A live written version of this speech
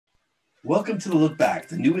Welcome to The Look Back,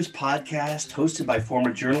 the newest podcast hosted by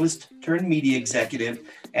former journalist turned media executive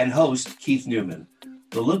and host Keith Newman.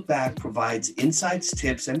 The Look Back provides insights,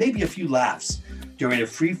 tips, and maybe a few laughs during a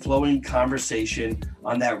free-flowing conversation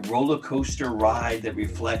on that roller coaster ride that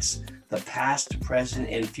reflects the past, present,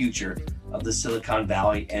 and future of the Silicon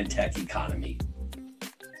Valley and tech economy.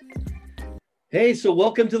 Hey, so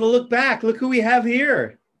welcome to The Look Back. Look who we have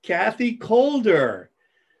here, Kathy Kolder.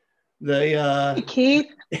 Hey, Keith.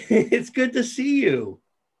 It's good to see you.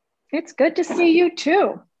 It's good to see you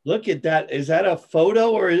too. Look at that. Is that a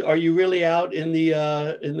photo, or are you really out in the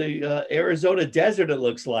Arizona desert, it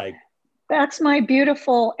looks like? That's my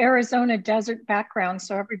beautiful Arizona desert background.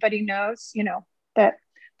 So everybody knows, that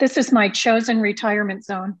this is my chosen retirement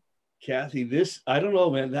zone. Kathy, I don't know,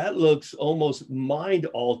 man, that looks almost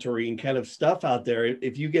mind-altering kind of stuff out there.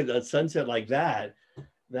 If you get a sunset like that,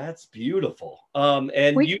 that's beautiful.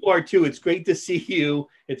 You are too. It's great to see you.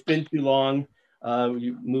 It's been too long.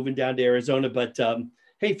 You're moving down to Arizona. But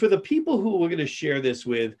hey, for the people who we're going to share this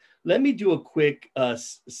with, let me do a quick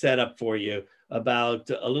setup for you about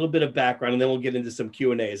a little bit of background, and then we'll get into some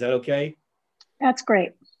Q&A. Is that okay? That's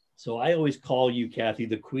great. So I always call you, Kathy,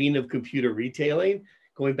 the queen of computer retailing,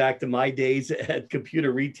 going back to my days at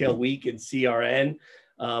Computer Retail Week and CRN.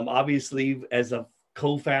 Obviously, as a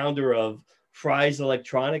co-founder of Fry's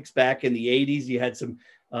Electronics back in the 80s. You had some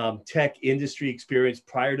tech industry experience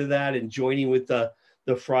prior to that, and joining with the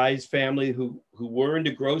Fry's family who were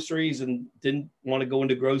into groceries and didn't want to go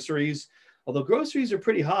into groceries. Although groceries are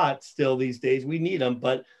pretty hot still these days, we need them.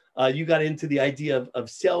 But you got into the idea of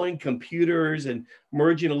selling computers and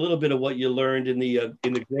merging a little bit of what you learned in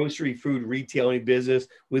the grocery food retailing business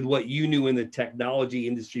with what you knew in the technology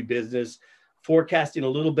industry business, forecasting a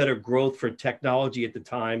little better growth for technology at the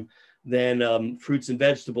time than fruits and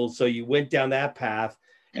vegetables. So you went down that path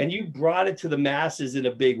and you brought it to the masses in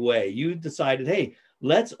a big way. You decided, hey,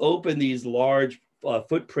 let's open these large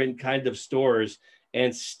footprint kind of stores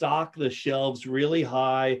and stock the shelves really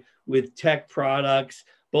high with tech products,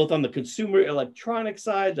 both on the consumer electronic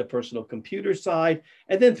side, the personal computer side,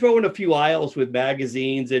 and then throw in a few aisles with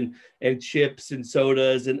magazines and chips and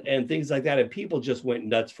sodas and things like that. And people just went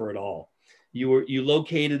nuts for it all. You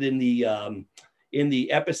located in the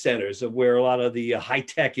epicenters of where a lot of the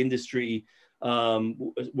high-tech industry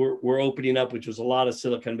were opening up, which was a lot of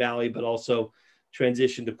Silicon Valley, but also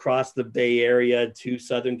transitioned across the Bay Area to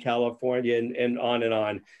Southern California and on and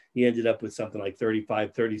on. You ended up with something like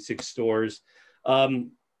 35, 36 stores.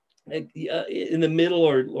 In the middle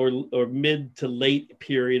or mid to late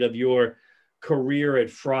period of your career at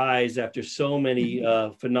Fry's, after so many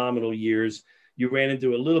phenomenal years, you ran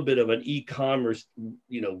into a little bit of an e-commerce,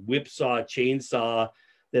 whipsaw, chainsaw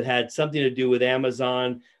that had something to do with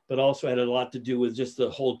Amazon, but also had a lot to do with just the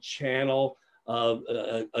whole channel of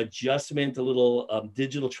adjustment, a little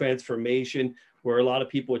digital transformation, where a lot of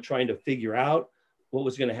people were trying to figure out what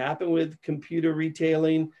was going to happen with computer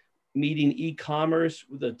retailing, meeting e-commerce.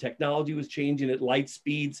 The technology was changing at light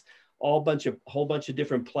speeds. Whole bunch of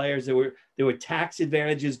different players. There were tax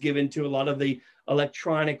advantages given to a lot of the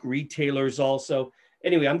electronic retailers also.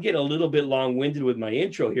 Anyway, I'm getting a little bit long-winded with my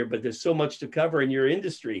intro here, but there's so much to cover in your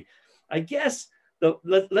industry. I guess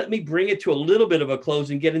let me bring it to a little bit of a close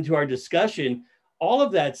and get into our discussion. All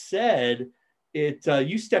of that said,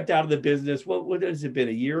 you stepped out of the business. What has it been,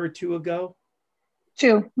 a year or two ago?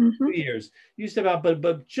 2 years. You stepped out,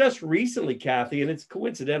 but just recently, Kathy, and it's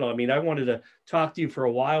coincidental. I mean, I wanted to talk to you for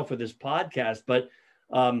a while for this podcast, but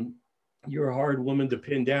you're a hard woman to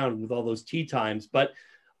pin down with all those tea times. But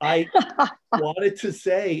I wanted to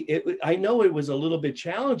say, I know it was a little bit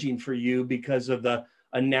challenging for you because of the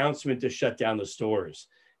announcement to shut down the stores.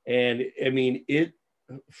 And I mean,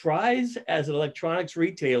 Fry's as an electronics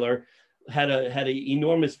retailer had an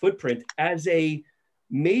enormous footprint as a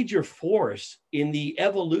major force in the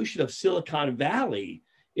evolution of Silicon Valley.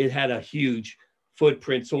 It had a huge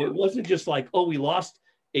footprint. So it wasn't just like, oh, we lost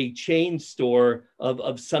a chain store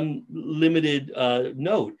of some limited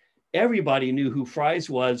note. Everybody knew who Fry's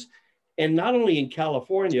was, and not only in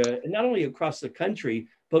California, and not only across the country,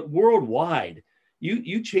 but worldwide.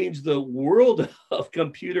 You changed the world of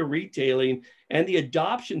computer retailing and the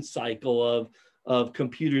adoption cycle of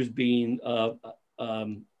computers being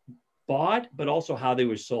bought, but also how they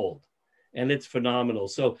were sold. And it's phenomenal.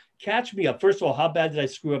 So catch me up. First of all, how bad did I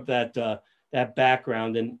screw up that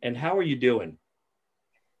background, and how are you doing?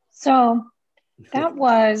 So that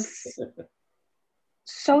was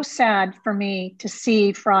so sad for me to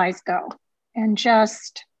see Fry's go, and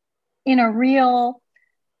just in a real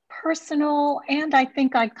personal and I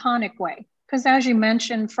think iconic way. Because as you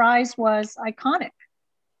mentioned, Fry's was iconic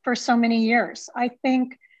for so many years. I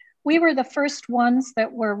think we were the first ones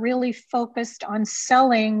that were really focused on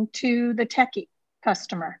selling to the techie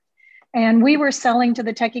customer. And we were selling to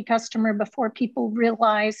the techie customer before people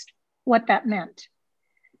realized what that meant.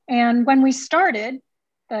 And when we started,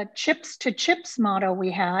 the chips to chips motto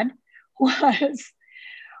we had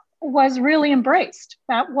was really embraced.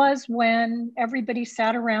 That was when everybody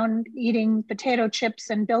sat around eating potato chips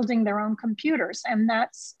and building their own computers. And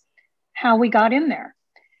that's how we got in there.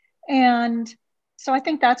 And so I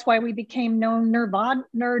think that's why we became known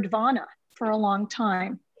Nerdvana for a long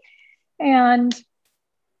time. And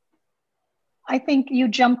I think you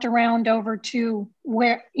jumped around over to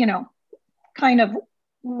where, kind of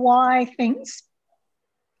why things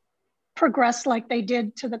progressed like they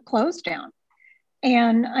did to the close down.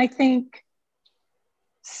 And I think,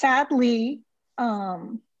 sadly,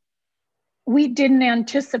 we didn't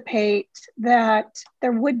anticipate that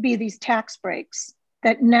there would be these tax breaks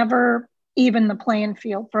that never even the playing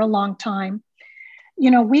field for a long time.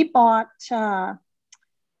 We bought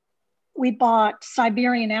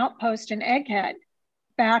Siberian Outpost and Egghead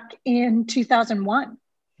back in 2001.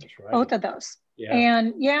 That's right. Both of those.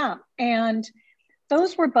 Yeah. And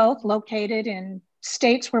those were both located in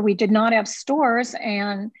states where we did not have stores.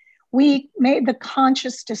 And we made the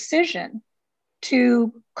conscious decision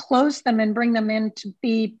to close them and bring them in to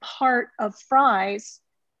be part of Fry's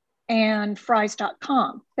and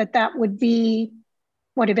Fry's.com, that would be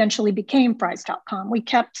what eventually became Fry's.com. We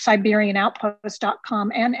kept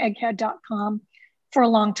SiberianOutpost.com and Egghead.com for a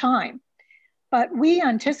long time. But we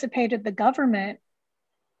anticipated the government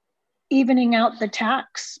evening out the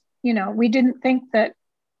tax. We didn't think that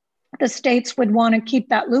the states would want to keep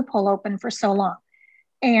that loophole open for so long.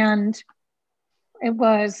 And it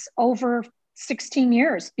was over 16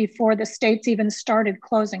 years before the states even started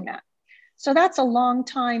closing that. So that's a long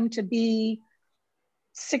time to be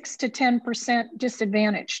 6 to 10%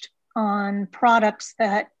 disadvantaged on products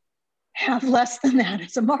that have less than that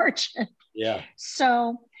as a margin. Yeah.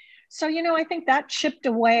 So I think that chipped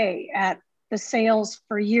away at the sales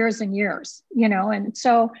for years and years, and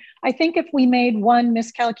so I think if we made one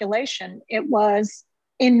miscalculation, it was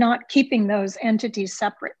in not keeping those entities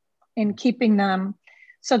separate, in keeping them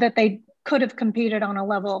so that they could have competed on a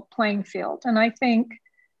level playing field. And I think,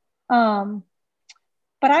 but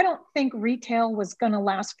I don't think retail was going to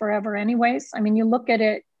last forever anyways. I mean, you look at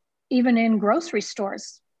it even in grocery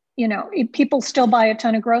stores, people still buy a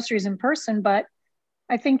ton of groceries in person, but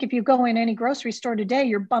I think if you go in any grocery store today,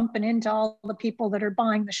 you're bumping into all the people that are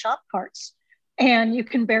buying the shop carts, and you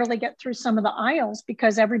can barely get through some of the aisles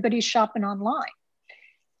because everybody's shopping online.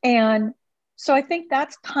 And so I think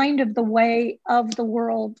that's kind of the way of the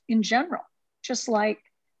world in general, just like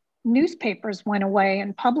newspapers went away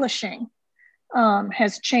and publishing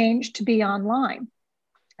has changed to be online.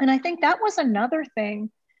 And I think that was another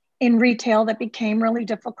thing in retail that became really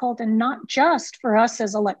difficult, and not just for us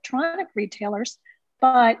as electronic retailers,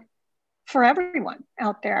 but for everyone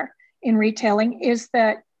out there in retailing, is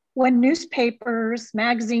that when newspapers,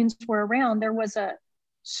 magazines were around, there was a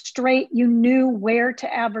straight, you knew where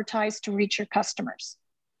to advertise to reach your customers.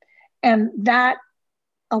 And that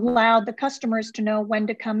allowed the customers to know when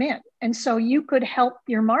to come in. And so you could help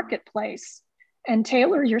your marketplace and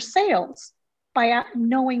tailor your sales by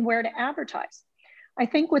knowing where to advertise. I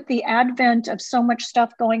think with the advent of so much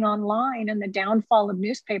stuff going online and the downfall of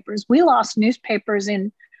newspapers, we lost newspapers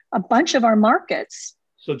in a bunch of our markets.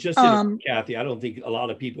 So just Kathy, I don't think a lot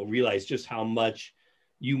of people realize just how much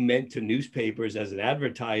you meant to newspapers as an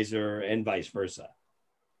advertiser and vice versa.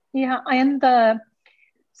 Yeah, and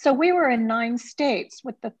so we were in 9 states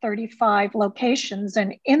with the 35 locations.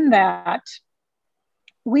 And in that,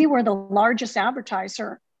 we were the largest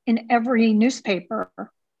advertiser in every newspaper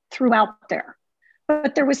throughout there.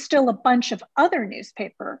 But there was still a bunch of other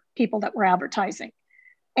newspaper people that were advertising.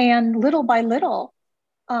 And little by little,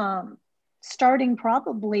 starting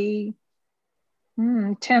probably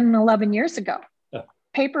 10, 11 years ago,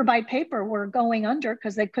 paper by paper were going under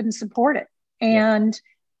because they couldn't support it. And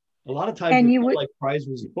a lot of times it felt like Fry's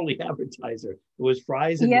was the only advertiser. It was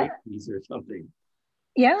Fry's and Mickey's or something.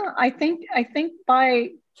 Yeah, I think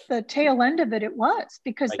by the tail end of it, it was,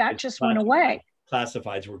 because like that just went away.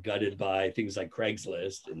 Classifieds were gutted by things like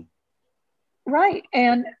Craigslist. Right.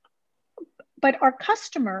 But our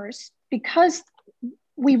customers, because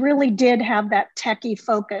we really did have that techie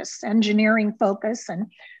focus, engineering focus,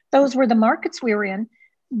 and those were the markets we were in,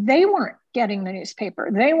 they weren't getting the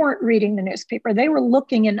newspaper. They weren't reading the newspaper. They were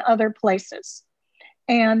looking in other places.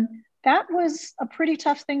 And that was a pretty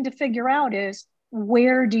tough thing to figure out, is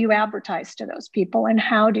where do you advertise to those people and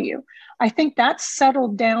how do you? I think that's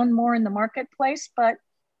settled down more in the marketplace, but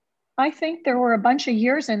I think there were a bunch of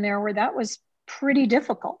years in there where that was pretty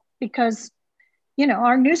difficult because, you know,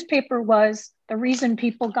 our newspaper was the reason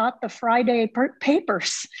people got the Friday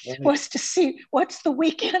papers was to see what's the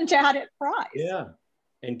weekend at Fry's. Yeah.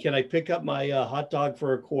 And can I pick up my hot dog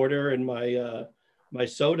for a quarter and my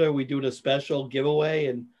soda? We doing a special giveaway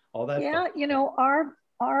and all that. Yeah, you know,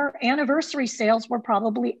 our anniversary sales were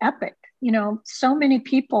probably epic. You know, so many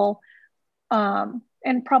people, and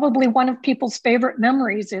probably one of people's favorite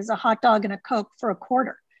memories is a hot dog and a Coke for a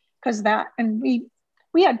quarter, because that, and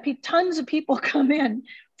we had tons of people come in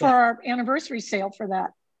for our anniversary sale for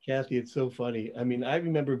that. Kathy, it's so funny. I mean, I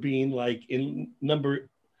remember being like in number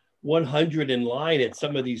 100 in line at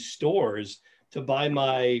some of these stores to buy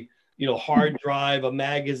my, you know, hard drive, a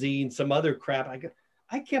magazine, some other crap.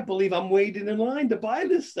 I can't believe I'm waiting in line to buy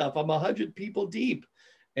this stuff. I'm 100 people deep.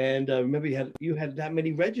 And remember you had that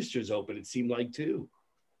many registers open, it seemed like, too.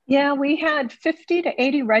 Yeah, we had 50 to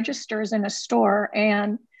 80 registers in a store,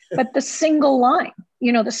 but the single line,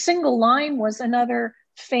 you know, the single line was another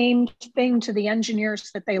famed thing to the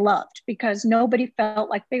engineers that they loved, because nobody felt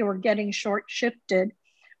like they were getting short shifted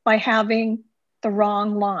by having the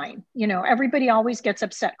wrong line. You know, everybody always gets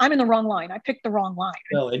upset. I'm in the wrong line. I picked the wrong line.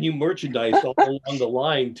 Well, and you merchandise all along the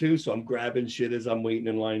line too. So I'm grabbing shit as I'm waiting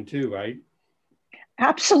in line too, right?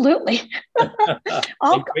 Absolutely.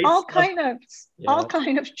 all kind of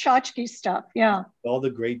tchotchke stuff. Yeah. All the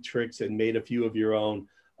great tricks, and made a few of your own.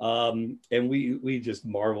 And we just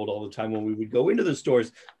marveled all the time when we would go into the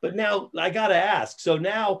stores. But now I got to ask, so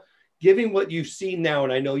now, given what you've seen now,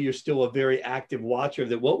 and I know you're still a very active watcher of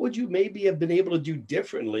that, what would you maybe have been able to do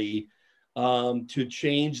differently to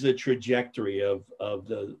change the trajectory of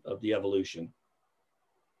the evolution?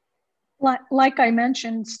 Like I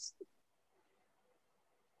mentioned,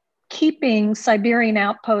 keeping Siberian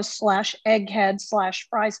Outpost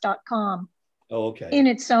 /egghead/fries.com in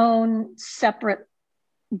its own separate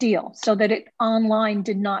deal, so that it online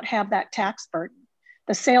did not have that tax burden,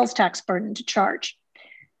 the sales tax burden to charge.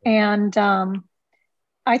 And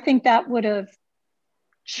I think that would have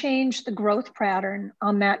changed the growth pattern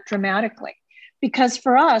on that dramatically. Because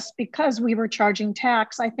for us, because we were charging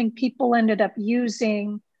tax, I think people ended up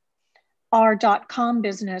using our .com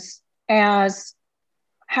business as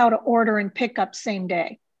how to order and pick up same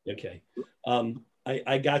day. Okay.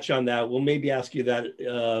 I got you on that. We'll maybe ask you that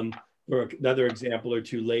for another example or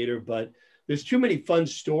two later, but there's too many fun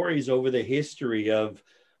stories over the history of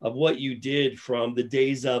what you did, from the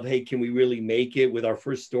days of, hey, can we really make it, with our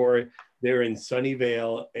first store there in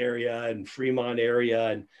Sunnyvale area and Fremont area,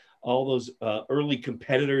 and all those early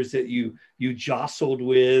competitors that you jostled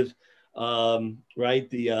with, right?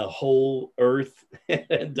 The Whole Earth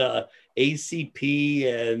and ACP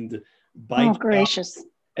and Bike. Oh, gracious.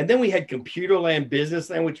 And then we had Computerland,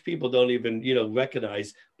 Businessland, which people don't even, you know,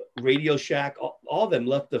 recognize. Radio Shack, all of them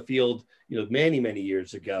left the field, you know, many, many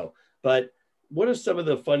years ago. But what are some of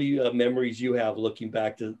the funny memories you have looking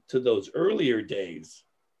back to those earlier days?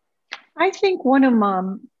 I think one of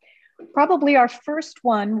them, probably our first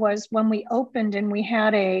one, was when we opened and we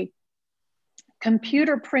had a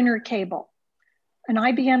computer printer cable, an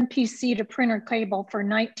IBM PC to printer cable for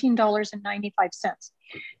 $19.95.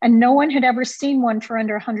 And no one had ever seen one for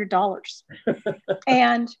under $100.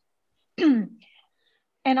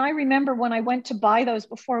 And I remember when I went to buy those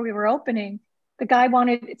before we were opening, the guy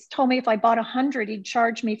told me if I bought 100, he'd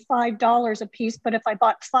charge me $5 a piece. But if I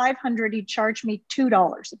bought 500, he'd charge me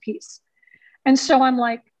 $2 a piece. And so I'm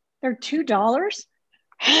like, they're $2?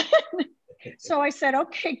 So I said,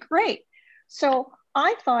 okay, great. So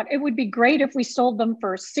I thought it would be great if we sold them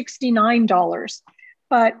for $69.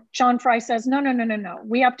 But John Fry says, no.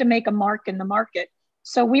 We have to make a mark in the market.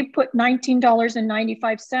 So we put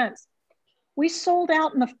 $19.95. We sold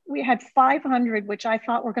out we had 500, which I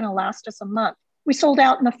thought were going to last us a month. We sold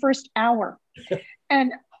out in the first hour.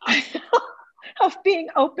 And of being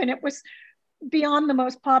open, it was beyond the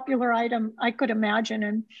most popular item I could imagine.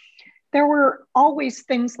 And there were always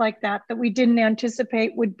things like that we didn't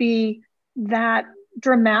anticipate would be that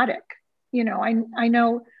dramatic. You know, I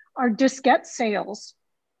know our diskette sales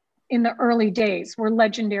in the early days were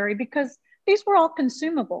legendary because these were all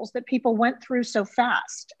consumables that people went through so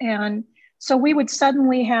fast. And so we would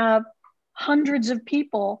suddenly have hundreds of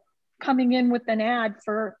people coming in with an ad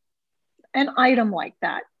for an item like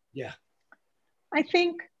that. Yeah. I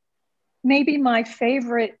think maybe my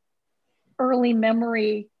favorite early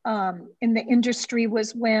memory in the industry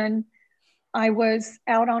was when I was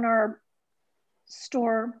out on our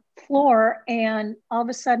store floor and all of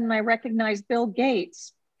a sudden I recognized Bill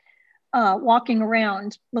Gates walking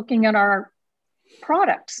around looking at our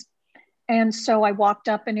products. And so I walked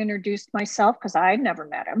up and introduced myself because I had never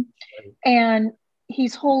met him. Right. And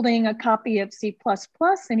he's holding a copy of C++,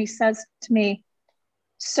 and he says to me,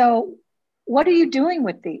 "So what are you doing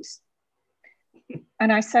with these?"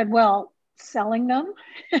 And I said, "Well, selling them."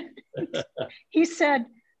 He said,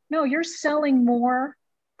 "No, you're selling more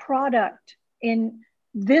product in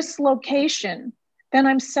this location than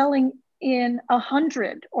I'm selling in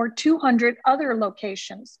 100 or 200 other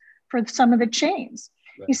locations for some of the chains."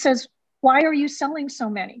 Right. He says, "Why are you selling so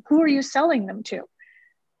many? Who are you selling them to?"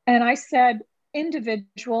 And I said,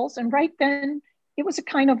 "Individuals." And right then it was a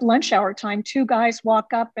kind of lunch hour time. Two guys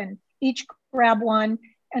walk up and each grab one,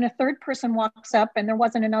 and a third person walks up, and there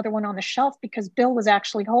wasn't another one on the shelf because Bill was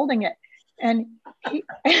actually holding it. And he,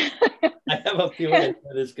 I have a feeling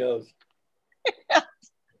how this goes.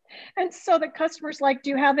 And so the customer's like,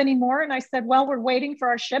 "Do you have any more?" And I said, "Well, we're waiting for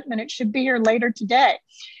our shipment. It should be here later today."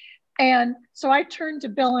 And so I turned to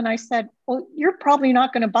Bill and I said, "Well, you're probably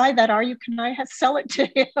not going to buy that, are you? Can I sell it to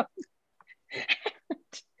him?"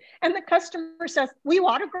 And the customer says, "Will you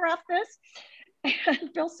autograph this?"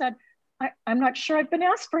 And Bill said, I'm not sure I've been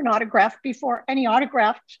asked for an autograph before." And he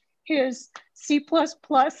autographed his C++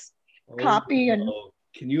 copy. And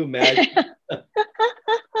can you imagine?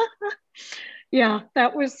 Yeah,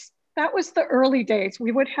 that was the early days.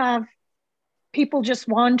 We would have people just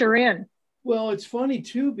wander in. Well, it's funny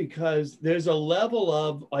too, because there's a level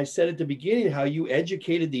of, I said at the beginning, how you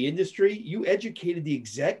educated the industry, you educated the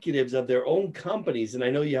executives of their own companies. And I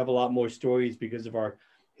know you have a lot more stories because of our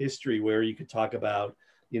history where you could talk about,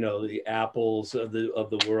 the Apples of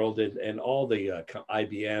the world and all the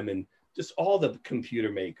IBM and just all the computer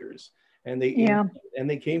makers. And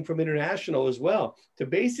they came from international as well to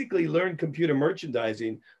basically learn computer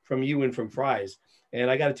merchandising from you and from Fry's. And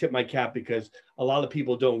I got to tip my cap because a lot of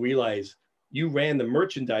people don't realize you ran the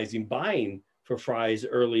merchandising buying for Fry's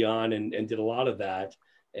early on and did a lot of that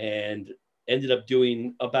and ended up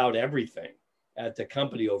doing about everything at the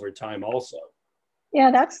company over time also.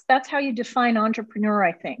 Yeah, that's how you define entrepreneur,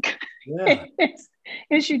 I think. Yeah.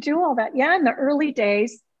 is you do all that. Yeah, in the early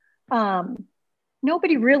days,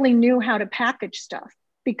 nobody really knew how to package stuff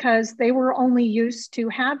because they were only used to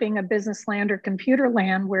having a business land or computer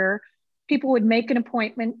land where people would make an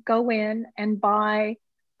appointment, go in and buy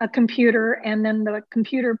a computer, and then the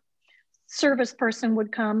computer service person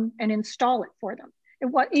would come and install it for them.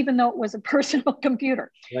 Even though it was a personal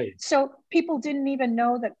computer. Right. So people didn't even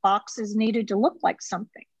know that boxes needed to look like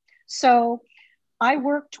something. So I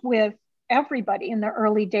worked with everybody in the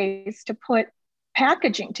early days to put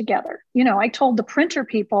packaging together. I told the printer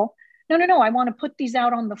people, no, I want to put these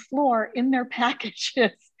out on the floor in their packages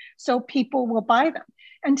so people will buy them.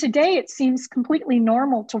 And today it seems completely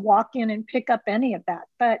normal to walk in and pick up any of that.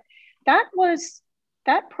 But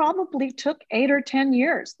that probably took 8 or 10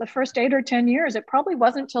 years. The first 8 or 10 years, it probably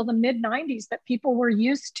wasn't until the mid 90s that people were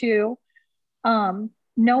used to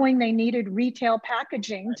knowing they needed retail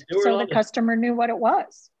packaging so the customer knew what it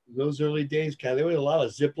was. Those early days, Kat, there were a lot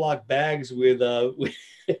of Ziploc bags with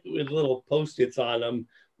little Post-its on them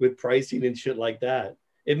with pricing and shit like that.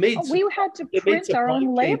 We had to print our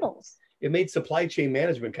own labels. It made supply chain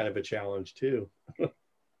management kind of a challenge too.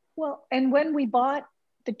 Well, and when we bought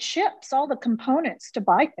the chips, all the components to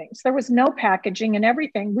buy things, there was no packaging and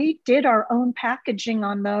everything. We did our own packaging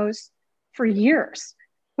on those for years,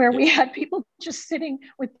 where we had people just sitting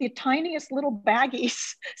with the tiniest little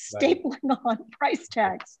baggies stapling on price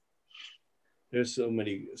tags. There's so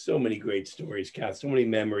many great stories, Kat, so many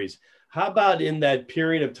memories. How about in that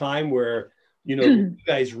period of time where, you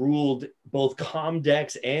guys ruled both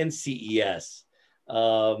Comdex and CES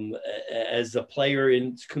as a player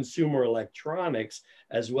in consumer electronics,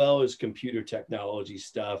 as well as computer technology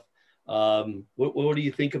stuff. What do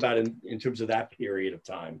you think about in terms of that period of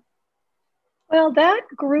time? Well, that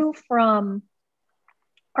grew from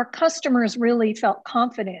our customers really felt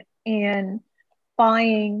confident in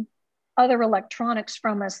buying other electronics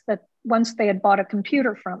from us that once they had bought a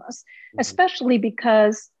computer from us, especially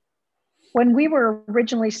because when we were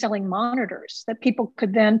originally selling monitors that people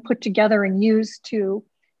could then put together and use to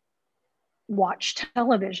watch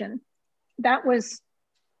television, that was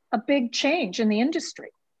a big change in the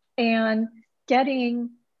industry. And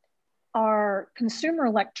getting our consumer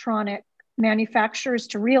electronic manufacturers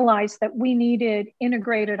to realize that we needed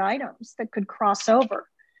integrated items that could cross over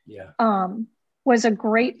was a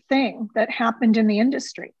great thing that happened in the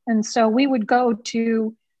industry. And so we would go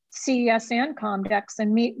to CES and Comdex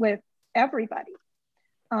and meet with everybody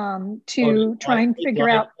to try and figure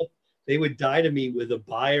out. They would die to meet with a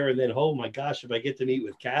buyer, and then, oh my gosh, if I get to meet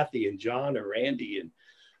with Kathy and John or Randy, and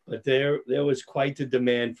but there was quite the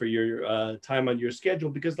demand for your time on your schedule,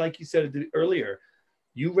 because like you said earlier,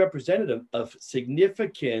 you represented a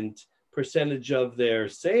significant percentage of their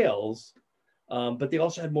sales, but they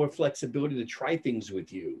also had more flexibility to try things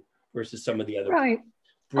with you versus some of the other. Right.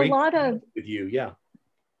 A lot of with you, yeah.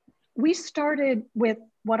 We started with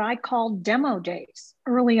what I call demo days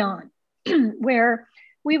early on, where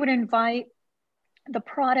we would invite the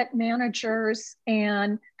product managers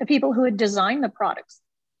and the people who had designed the products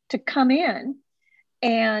to come in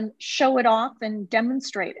and show it off and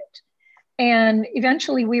demonstrate it. And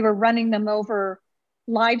eventually we were running them over,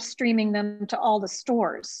 live streaming them to all the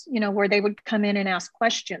stores, where they would come in and ask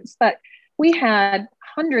questions. But we had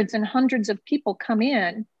hundreds and hundreds of people come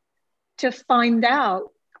in to find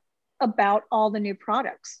out about all the new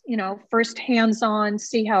products, first hands-on,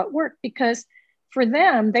 see how it worked, because for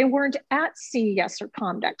them, they weren't at CES or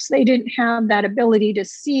Comdex. They didn't have that ability to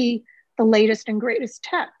see the latest and greatest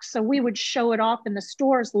tech. So we would show it off in the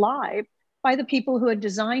stores live by the people who had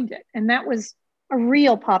designed it. And that was a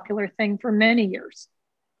real popular thing for many years.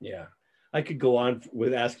 Yeah. I could go on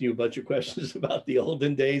with asking you a bunch of questions about the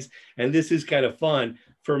olden days, and this is kind of fun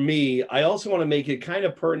for me. I also want to make it kind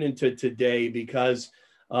of pertinent to today, because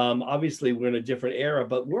obviously we're in a different era,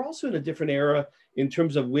 but we're also in a different era in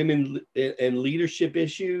terms of women and leadership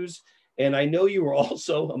issues. And I know you were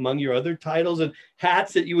also, among your other titles and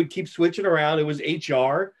hats that you would keep switching around, it was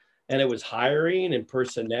HR, and it was hiring and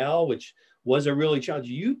personnel, which was a really challenge.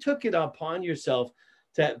 You took it upon yourself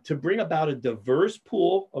to bring about a diverse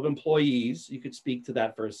pool of employees. You could speak to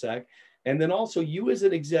that for a sec. And then also you as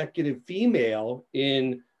an executive female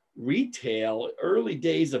in retail, early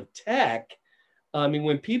days of tech. I mean,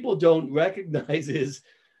 when people don't recognize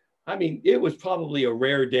it was probably a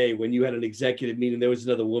rare day when you had an executive meeting, there was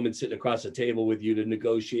another woman sitting across the table with you to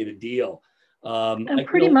negotiate a deal. And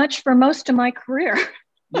pretty much for most of my career.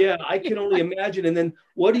 Yeah, I can only imagine. And then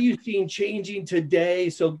what are you seeing changing today?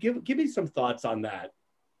 So give me some thoughts on that.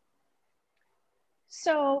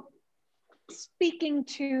 So speaking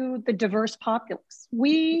to the diverse populace,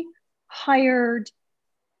 we hired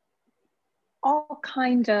all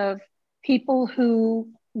kinds of people who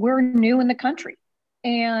were new in the country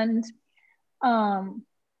and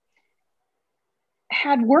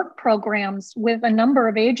had work programs with a number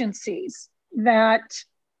of agencies that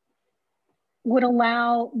would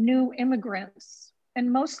allow new immigrants,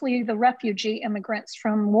 and mostly the refugee immigrants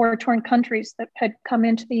from war-torn countries that had come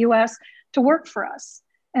into the US, to work for us.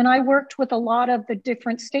 And I worked with a lot of the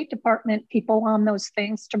different State Department people on those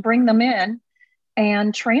things to bring them in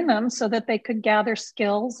and train them so that they could gather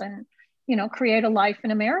skills and, create a life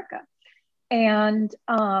in America. And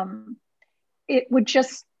it would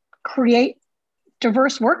just create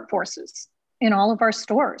diverse workforces in all of our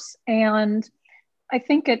stores. And I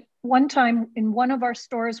think at one time in one of our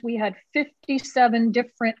stores, we had 57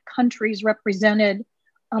 different countries represented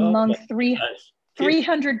among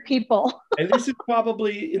 300 people. And this is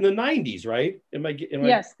probably in the 90s, right?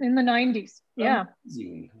 Yes, in the 90s. Yeah.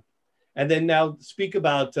 Amazing. And then now speak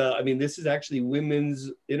about, this is actually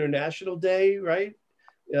Women's International Day, right?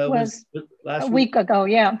 Was last week ago,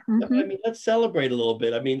 yeah. Mm-hmm. Let's celebrate a little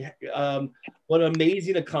bit. What an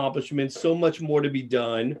amazing accomplishment, so much more to be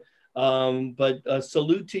done. But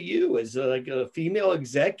salute to you as like a female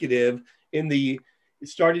executive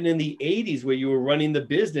starting in the 80s, where you were running the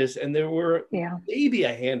business, and there were maybe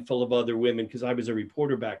a handful of other women, because I was a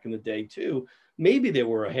reporter back in the day too. Maybe there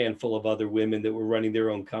were a handful of other women that were running their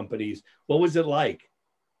own companies. What was it like?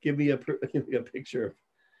 Give me a picture of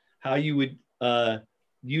how you would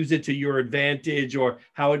use it to your advantage, or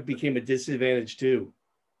how it became a disadvantage too.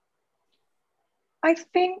 I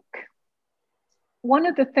think one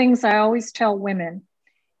of the things I always tell women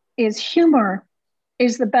is humor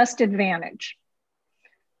is the best advantage,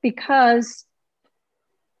 because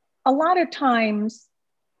a lot of times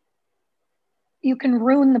you can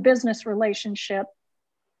ruin the business relationship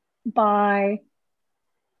by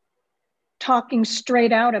talking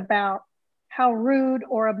straight out about how rude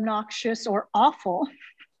or obnoxious or awful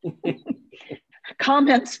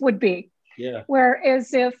comments would be. Yeah.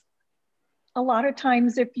 Whereas if a lot of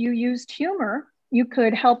times if you used humor, you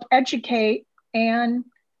could help educate and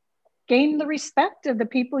gain the respect of the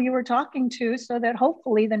people you were talking to, so that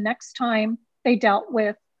hopefully the next time they dealt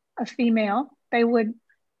with a female, they would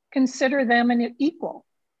consider them an equal,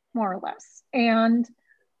 more or less. And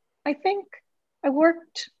I think I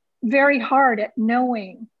worked very hard at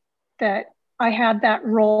knowing that I had that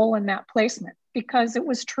role and that placement, because it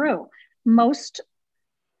was true. Most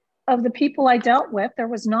of the people I dealt with, there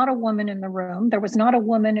was not a woman in the room. There was not a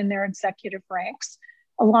woman in their executive ranks.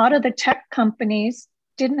 A lot of the tech companies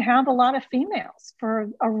didn't have a lot of females for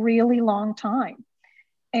a really long time.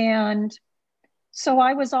 And so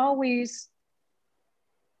I was always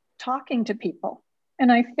talking to people.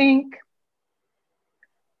 And I think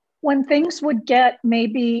when things would get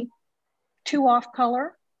maybe too off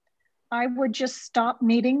color, I would just stop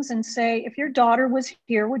meetings and say, if your daughter was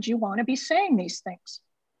here, would you want to be saying these things?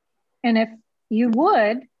 And if you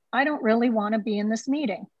would, I don't really want to be in this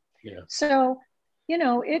meeting. Yeah. So, you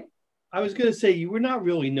know, I was going to say, you were not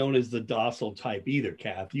really known as the docile type either,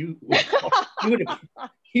 Kath. You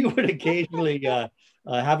would occasionally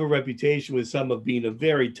have a reputation with some of being a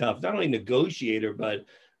very tough, not only negotiator, but,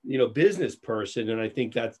 you know, business person. And I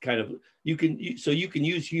think that's kind of, you can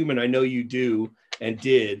use human. I know you do and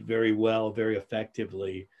did very well, very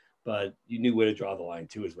effectively, but you knew where to draw the line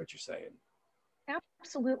too, is what you're saying.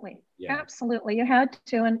 Absolutely. Yeah. Absolutely. You had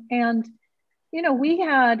to. And, you know, we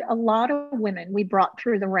had a lot of women we brought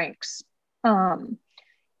through the ranks a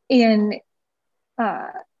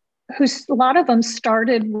lot of them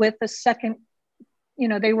started with a second, you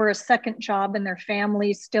know, they were a second job in their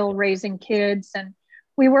family, still raising kids. And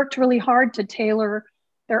we worked really hard to tailor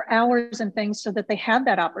their hours and things so that they had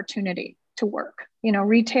that opportunity to work. You know,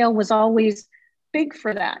 retail was always big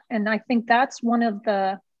for that. And I think that's one of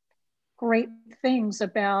the great things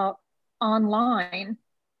about online,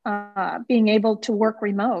 being able to work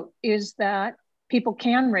remote, is that people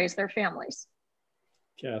can raise their families.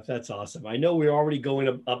 Yeah, that's awesome. I know we're already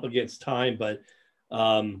going up against time, but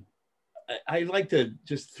I'd like to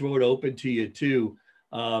just throw it open to you too.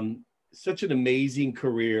 Such an amazing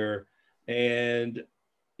career. And,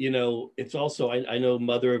 you know, it's also, I know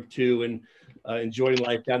mother of two and enjoying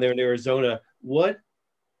life down there in Arizona. What,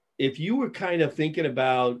 if you were kind of thinking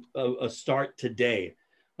about a start today,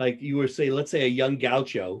 like you were saying, let's say a young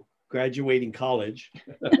gaucho graduating college,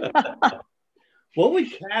 what would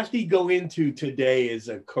Kathy go into today as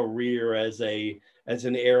a career, as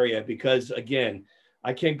an area? Because again,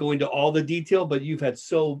 I can't go into all the detail, but you've had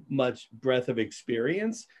so much breadth of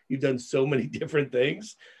experience. You've done so many different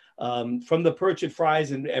things, from the perch at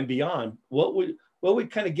Fry's and beyond. What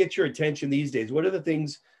would kind of get your attention these days? What are the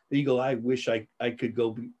things that you go, I wish I could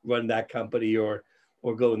go run that company or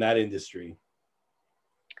go in that industry?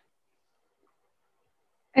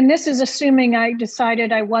 And this is assuming I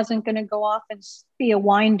decided I wasn't going to go off and be a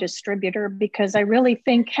wine distributor, because I really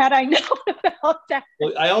think, had I known about that,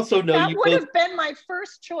 well, I also know that would have been my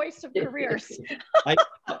first choice of careers.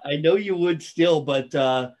 I know you would still, but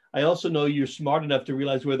I also know you're smart enough to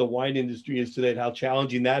realize where the wine industry is today and how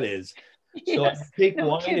challenging that is. Yes, so I take no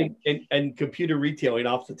wine and computer retailing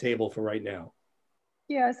off the table for right now.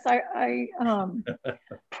 Yes, I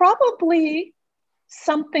probably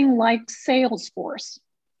something like Salesforce,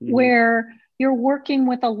 where you're working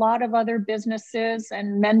with a lot of other businesses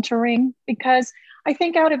and mentoring, because I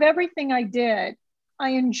think out of everything I did, I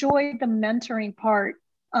enjoyed the mentoring part,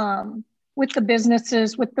 with the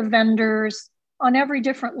businesses, with the vendors on every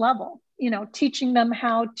different level, you know, teaching them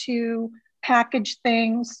how to package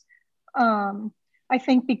things. I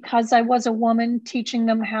think because I was a woman, teaching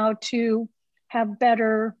them how to have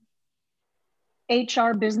better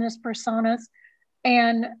HR business personas.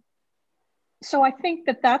 And so I think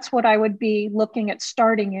that that's what I would be looking at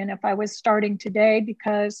starting in if I was starting today,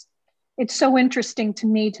 because it's so interesting to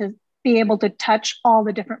me to be able to touch all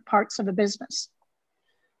the different parts of a business.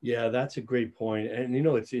 Yeah, that's a great point. And, you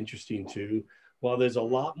know, it's interesting too. While there's a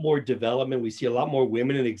lot more development, we see a lot more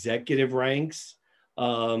women in executive ranks.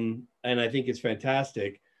 And I think it's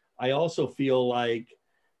fantastic. I also feel like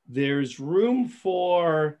there's room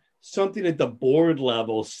for something at the board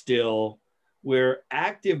level still, where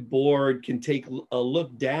active board can take a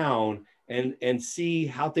look down and see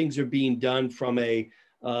how things are being done from a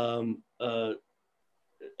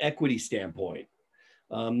equity standpoint.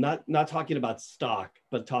 Not talking about stock,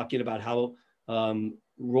 but talking about how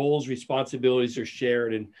roles, responsibilities are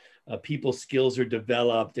shared, and people's skills are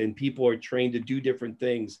developed, and people are trained to do different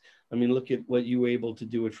things. I mean, look at what you were able to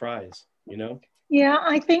do at Fry's, you know? Yeah,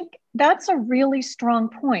 I think that's a really strong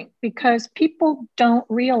point, because people don't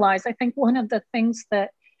realize, I think one of the things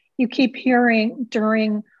that you keep hearing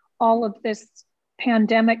during all of this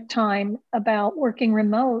pandemic time about working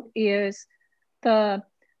remote is the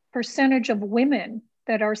percentage of women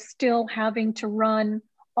that are still having to run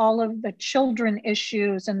all of the children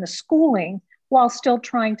issues and the schooling while still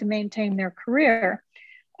trying to maintain their career.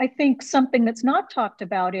 I think something that's not talked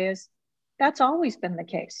about is that's always been the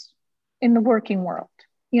case in the working world.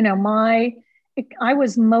 You know, I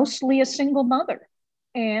was mostly a single mother,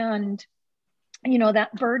 and, you know,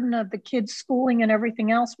 that burden of the kids' schooling and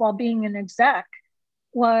everything else while being an exec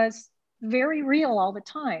was very real all the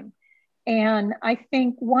time. And I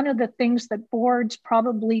think one of the things that boards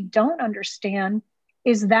probably don't understand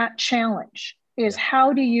is that challenge, is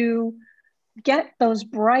how do you get those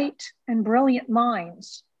bright and brilliant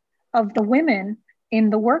minds of the women in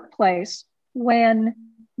the workplace when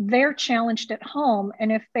they're challenged at home.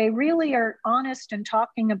 And if they really are honest and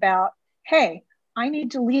talking about, hey, I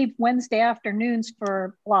need to leave Wednesday afternoons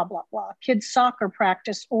for blah, blah, blah, kids' soccer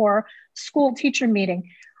practice or school teacher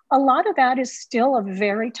meeting. A lot of that is still a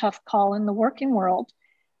very tough call in the working world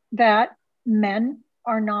that men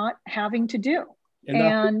are not having to do. And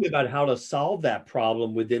not thinking about how to solve that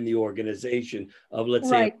problem within the organization of, let's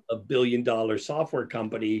say, a $1 billion software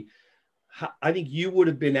company. I think you would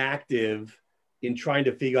have been active in trying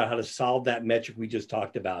to figure out how to solve that metric we just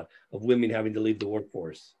talked about of women having to leave the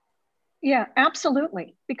workforce. Yeah,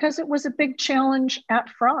 absolutely. Because it was a big challenge at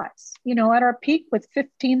Fry's. You know, at our peak with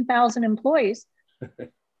 15,000 employees,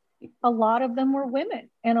 a lot of them were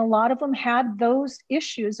women and a lot of them had those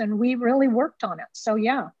issues, and we really worked on it. So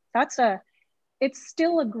yeah, it's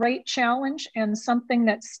still a great challenge and something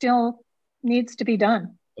that still needs to be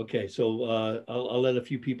done. Okay, so I'll let a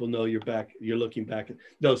few people know you're back. You're looking back.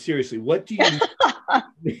 No, seriously, what do you?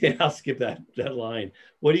 Yeah, I'll skip that line.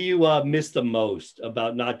 What do you miss the most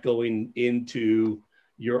about not going into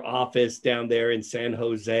your office down there in San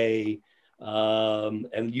Jose? And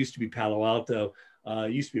it used to be Palo Alto.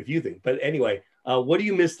 Used to be a few things, but anyway, what do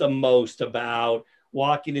you miss the most about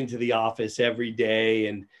walking into the office every day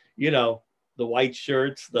and, you know, the white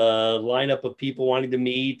shirts, the lineup of people wanting to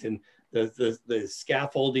meet, and the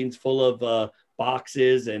scaffoldings full of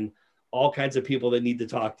boxes and all kinds of people that need to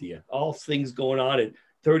talk to you, all things going on at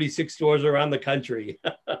 36 stores around the country.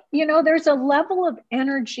 You know, there's a level of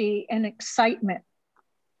energy and excitement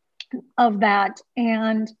of that.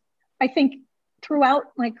 And I think throughout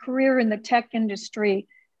my career in the tech industry,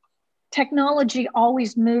 technology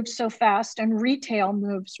always moves so fast and retail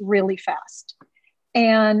moves really fast.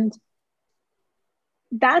 And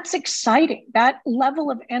that's exciting. That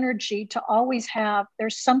level of energy to always have,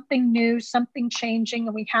 there's something new, something changing,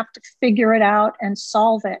 and we have to figure it out and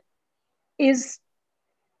solve it, is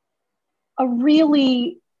a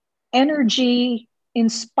really energy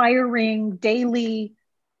inspiring daily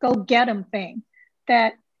go get 'em thing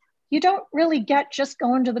that you don't really get just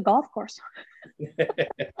going to the golf course.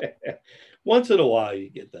 Once in a while you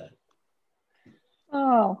get that.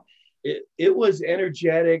 Oh, it was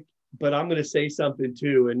energetic, but I'm going to say something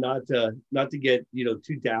too, and not to get, you know,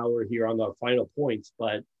 too dour here on the final points,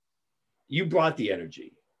 but you brought the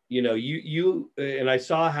energy. You know, you and I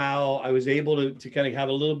saw how I was able to kind of have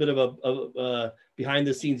a little bit of a behind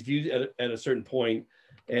the scenes view at a certain point,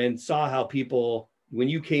 and saw how people, when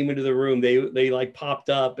you came into the room, they like popped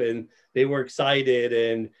up and they were excited,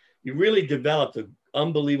 and you really developed an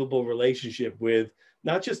unbelievable relationship with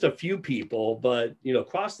not just a few people, but, you know,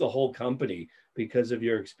 across the whole company because of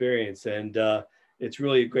your experience. And it's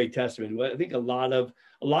really a great testament. I think a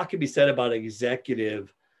lot can be said about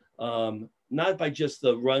executive, not by just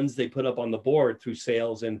the runs they put up on the board through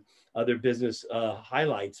sales and other business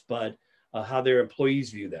highlights, but how their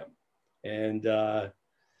employees view them. And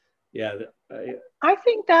yeah. I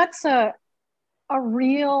think that's a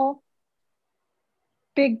real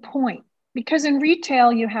big point, because in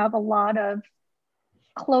retail, you have a lot of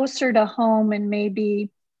closer to home, and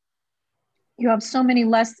maybe you have so many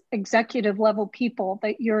less executive level people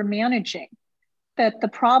that you're managing, that the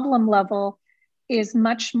problem level is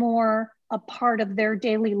much more a part of their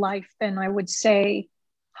daily life than I would say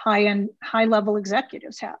high level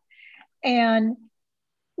executives have. And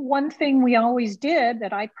one thing we always did,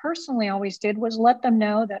 that I personally always did, was let them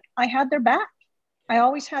know that I had their back. I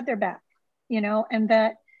always had their back, you know, and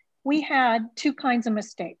that we had two kinds of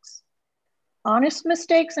mistakes: honest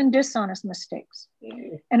mistakes and dishonest mistakes.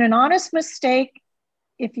 And an honest mistake,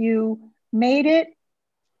 if you made it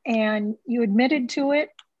and you admitted to it,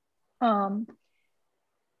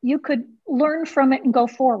 you could learn from it and go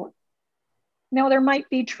forward. Now, there might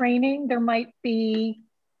be training, there might be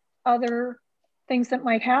other things that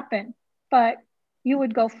might happen, but you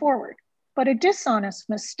would go forward. But a dishonest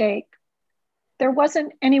mistake, there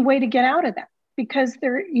wasn't any way to get out of that, because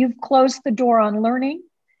you've closed the door on learning,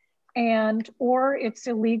 or it's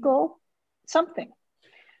illegal, something.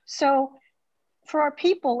 So for our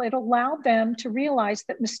people, it allowed them to realize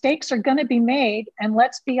that mistakes are going to be made, and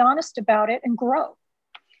let's be honest about it and grow.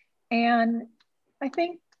 And I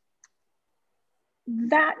think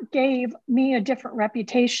that gave me a different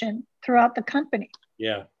reputation throughout the company.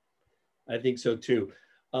 Yeah, I think so too.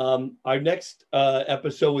 Our next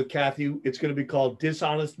episode with Kathy, it's going to be called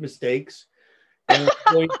Dishonest Mistakes. And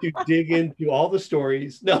we're going to dig into all the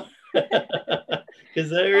stories. No. because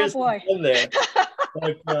there is boy. some there.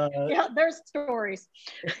 But, yeah, there's stories.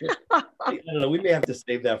 I don't know. We may have to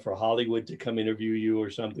save that for Hollywood to come interview you or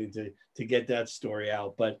something to get that story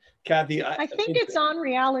out. But Kathy, I think it's on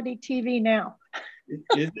reality TV now.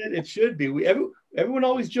 Is it? It should be. Everyone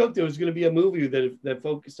always joked there was going to be a movie that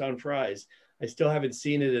focused on fries. I still haven't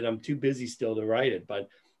seen it, and I'm too busy still to write it. But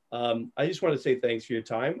I just want to say thanks for your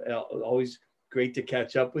time. Always great to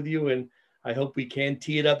catch up with you, and I hope we can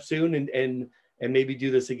tee it up soon and maybe do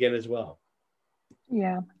this again as well.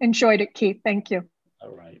 Yeah, enjoyed it, Keith. Thank you.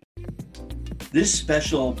 All right. This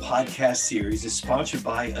special podcast series is sponsored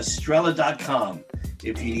by Estrella.com.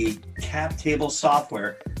 If you need cap table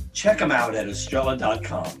software, check them out at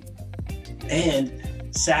Estrella.com. And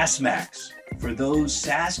SaaS Max, for those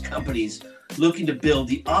SaaS companies looking to build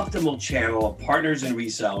the optimal channel of partners and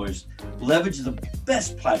resellers, leverage the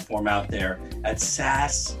best platform out there at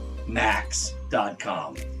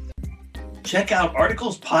SaaSmax.com. Check out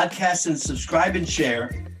articles, podcasts, and subscribe and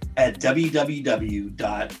share at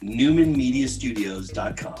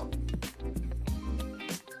www.newmanmediastudios.com.